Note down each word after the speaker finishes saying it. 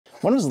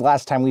When was the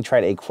last time we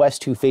tried a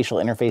Quest 2 facial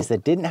interface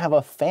that didn't have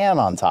a fan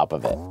on top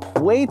of it?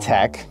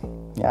 Pwaytek,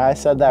 yeah, I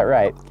said that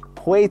right.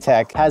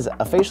 Pwaytek has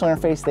a facial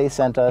interface they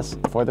sent us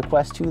for the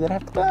Quest 2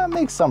 that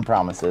makes some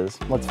promises.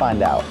 Let's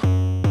find out.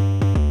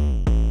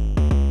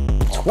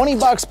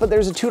 $20, but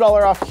there's a $2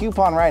 off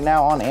coupon right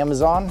now on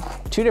Amazon.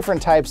 2 different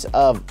types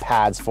of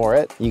pads for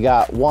it. You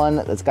got one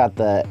that's got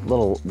the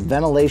little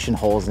ventilation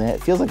holes in it.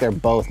 It feels like they're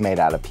both made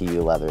out of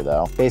PU leather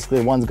though.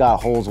 Basically, one's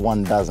got holes,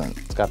 one doesn't.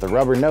 It's got the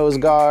rubber nose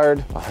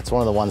guard. Oh, it's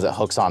one of the ones that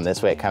hooks on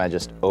this way. It kind of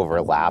just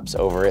overlaps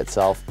over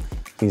itself.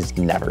 These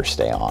never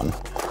stay on.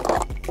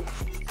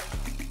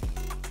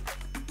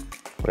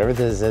 Whatever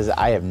this is,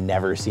 I have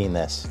never seen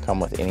this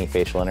come with any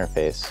facial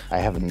interface. I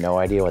have no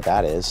idea what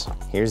that is.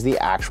 Here's the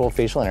actual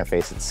facial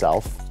interface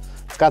itself.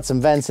 It's got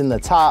some vents in the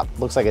top.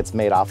 Looks like it's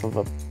made off of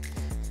a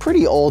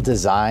pretty old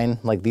design.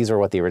 Like these are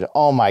what the original,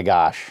 oh my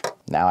gosh.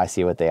 Now I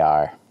see what they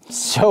are.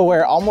 So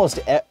where almost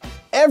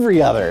every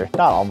other,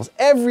 not almost,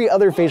 every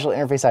other facial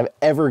interface I've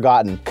ever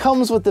gotten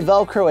comes with the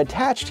Velcro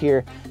attached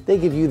here, they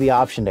give you the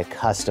option to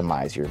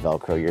customize your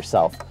Velcro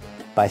yourself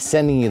by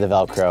sending you the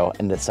Velcro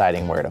and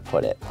deciding where to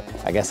put it.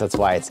 I guess that's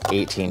why it's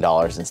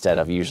 $18 instead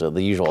of usually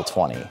the usual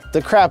 $20.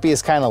 The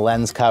crappiest kind of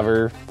lens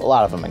cover, a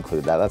lot of them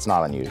include that, that's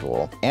not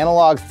unusual.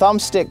 Analog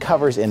thumbstick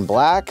covers in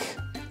black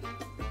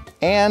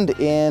and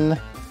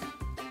in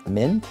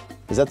mint?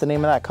 Is that the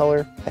name of that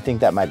color? I think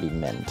that might be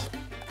mint.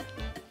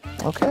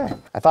 Okay,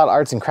 I thought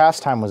arts and crafts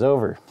time was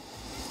over.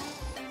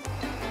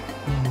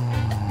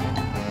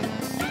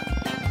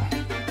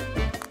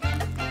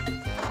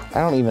 I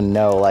don't even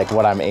know like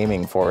what I'm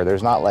aiming for.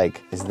 There's not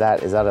like, is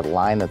that a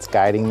line that's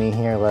guiding me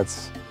here?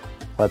 Let's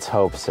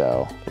hope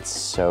so. It's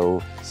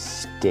so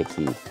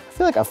sticky. I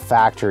feel like a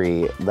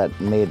factory that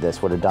made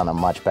this would have done a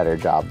much better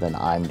job than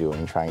I'm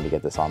doing trying to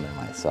get this on there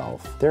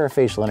myself. There are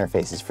facial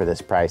interfaces for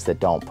this price that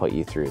don't put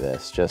you through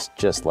this,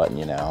 just letting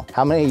you know.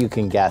 How many of you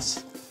can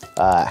guess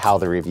how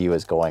the review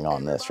is going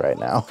on this right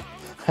now?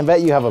 I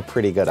bet you have a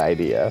pretty good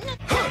idea.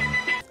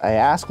 I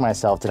ask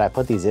myself, did I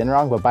put these in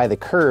wrong? But by the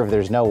curve,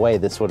 there's no way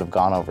this would have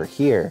gone over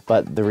here.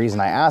 But the reason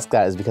I ask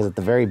that is because at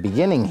the very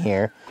beginning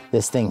here,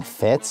 this thing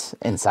fits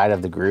inside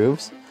of the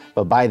grooves,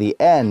 but by the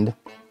end,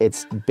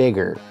 it's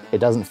bigger. It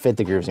doesn't fit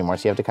the grooves anymore,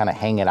 so you have to kind of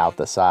hang it out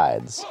the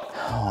sides.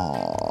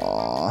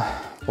 Oh.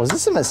 Was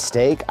this a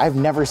mistake? I've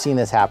never seen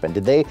this happen.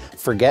 Did they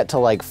forget to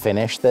like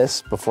finish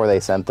this before they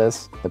sent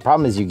this? The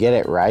problem is you get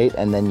it right,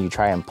 and then you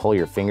try and pull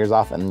your fingers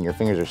off, and your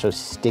fingers are so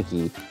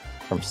sticky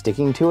from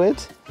sticking to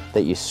it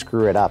that you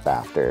screw it up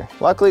after.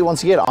 Luckily,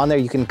 once you get on there,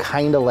 you can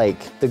kind of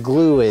like, the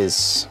glue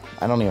is,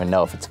 I don't even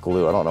know if it's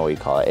glue, I don't know what you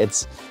call it.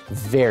 It's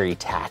very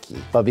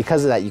tacky. But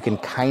because of that, you can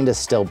kind of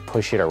still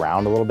push it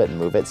around a little bit and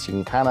move it, so you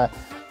can kind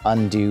of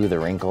undo the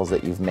wrinkles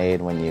that you've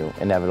made when you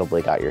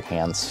inevitably got your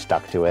hands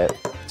stuck to it.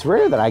 It's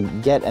rare that I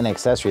get an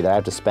accessory that I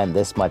have to spend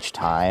this much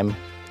time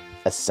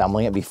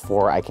assembling it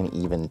before I can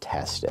even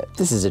test it.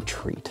 This is a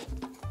treat.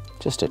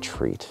 Just a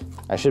treat.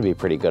 I should be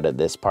pretty good at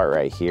this part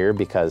right here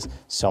because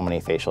so many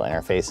facial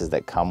interfaces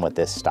that come with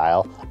this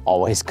style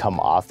always come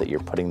off that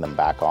you're putting them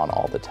back on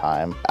all the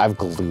time. I've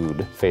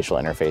glued facial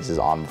interfaces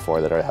on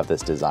before that have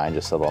this design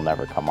just so they'll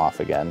never come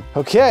off again.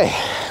 Okay,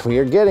 we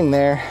are getting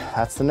there.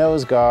 That's the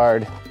nose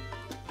guard.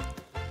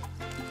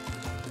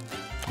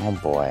 Oh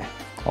boy.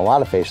 A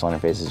lot of facial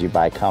interfaces you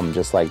buy come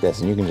just like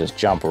this and you can just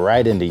jump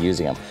right into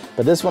using them.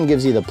 But this one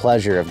gives you the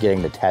pleasure of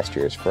getting to test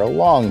yours for a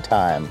long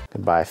time.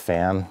 Goodbye,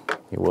 fan.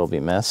 You will be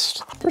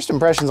missed. First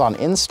impressions on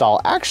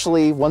install,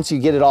 actually, once you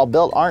get it all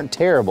built, aren't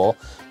terrible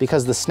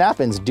because the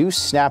snap-ins do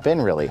snap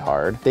in really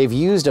hard. They've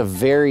used a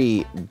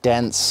very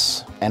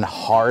dense and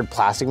hard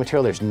plastic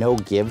material. There's no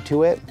give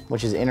to it,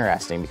 which is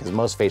interesting because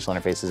most facial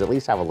interfaces at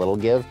least have a little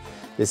give.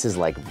 This is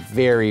like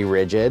very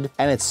rigid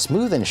and it's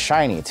smooth and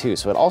shiny too,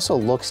 so it also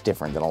looks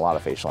different than a lot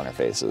of facial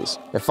interfaces.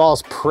 It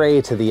falls prey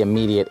to the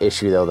immediate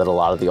issue though that a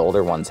lot of the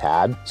older ones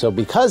had. So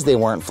because they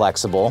weren't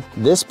flexible,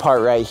 this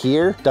part right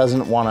here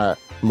doesn't want to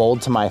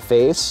mold to my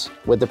face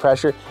with the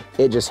pressure,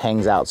 it just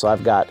hangs out. So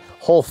I've got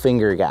whole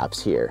finger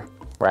gaps here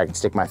where I can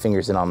stick my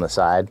fingers in on the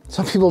side.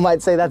 Some people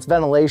might say that's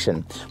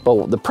ventilation,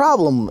 but the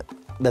problem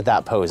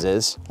that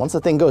poses, once the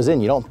thing goes in,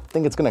 you don't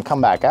think it's gonna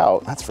come back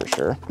out, that's for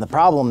sure. The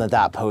problem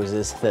that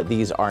poses, that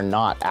these are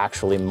not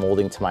actually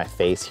molding to my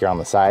face here on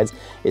the sides,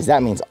 is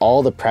that means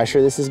all the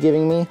pressure this is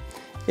giving me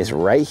is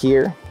right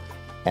here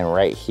and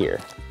right here.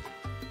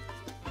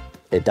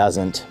 It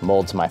doesn't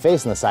mold to my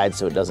face on the side,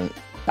 so it doesn't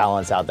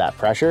balance out that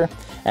pressure.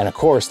 And of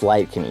course,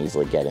 light can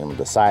easily get in with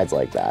the sides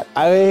like that.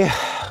 I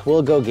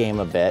will go game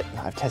a bit.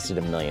 I've tested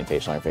a million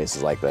facial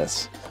interfaces like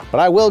this, but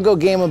I will go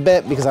game a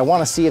bit because I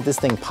want to see if this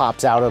thing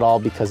pops out at all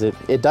because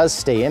it does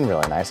stay in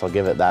really nice. I'll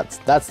give it that.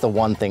 That's the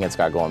one thing it's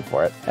got going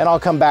for it. And I'll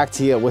come back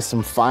to you with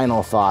some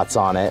final thoughts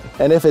on it.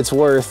 And if it's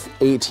worth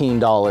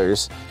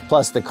 $18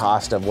 plus the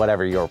cost of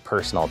whatever your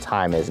personal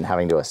time is and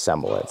having to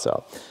assemble it.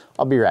 So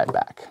I'll be right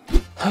back.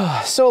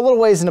 So a little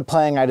ways into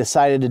playing, I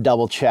decided to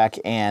double check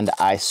and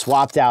I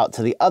swapped out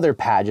to the other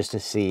pad just to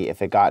see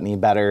if it got any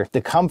better.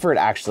 The comfort,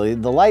 actually,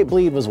 the light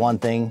bleed was one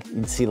thing.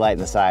 You'd see light in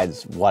the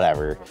sides,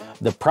 whatever.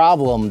 The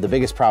problem, the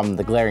biggest problem,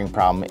 the glaring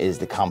problem is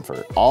the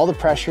comfort. All the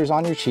pressure's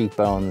on your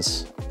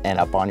cheekbones and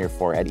up on your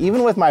forehead.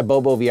 Even with my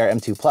Bobo VR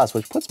M2 Plus,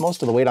 which puts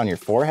most of the weight on your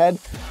forehead,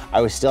 I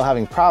was still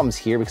having problems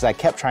here because I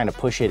kept trying to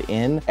push it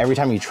in. Every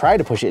time you tried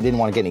to push it, it didn't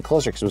want to get any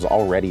closer because it was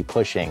already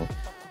pushing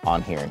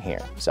on here and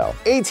here. So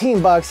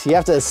 18 bucks, you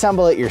have to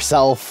assemble it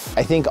yourself.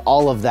 I think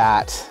all of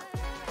that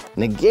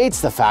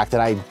negates the fact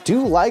that I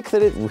do like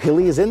that it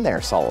really is in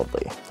there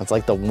solidly. It's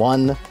like the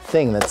one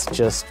thing that's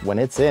just, when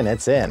it's in,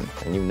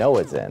 and you know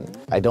it's in.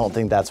 I don't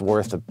think that's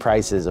worth the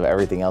prices of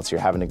everything else you're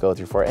having to go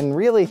through for it. And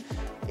really,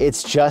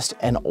 it's just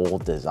an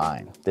old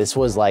design. This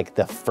was like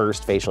the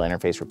first facial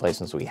interface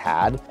replacements we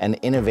had, and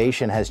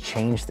innovation has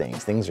changed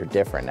things. Things are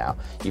different now.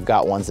 You've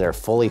got ones that are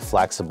fully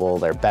flexible,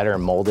 they're better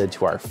molded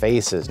to our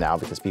faces now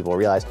because people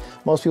realize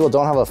most people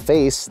don't have a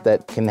face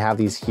that can have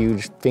these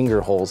huge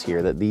finger holes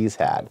here that these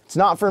had. It's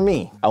not for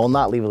me. I will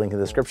not leave a link in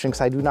the description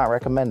because I do not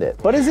recommend it.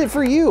 But is it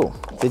for you?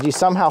 Did you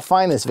somehow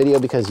find this video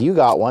because you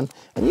got one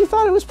and you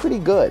thought it was pretty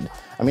good?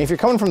 I mean, if you're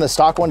coming from the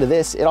stock one to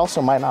this, it also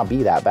might not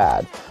be that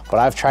bad. But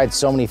I've tried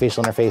so many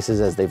facial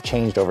interfaces as they've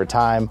changed over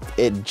time,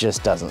 it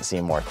just doesn't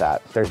seem worth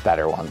that. There's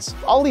better ones.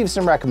 I'll leave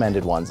some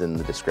recommended ones in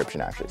the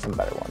description, actually, some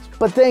better ones.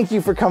 But thank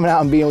you for coming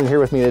out and being here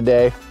with me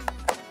today.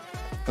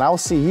 And I will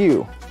see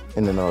you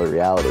in another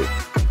reality.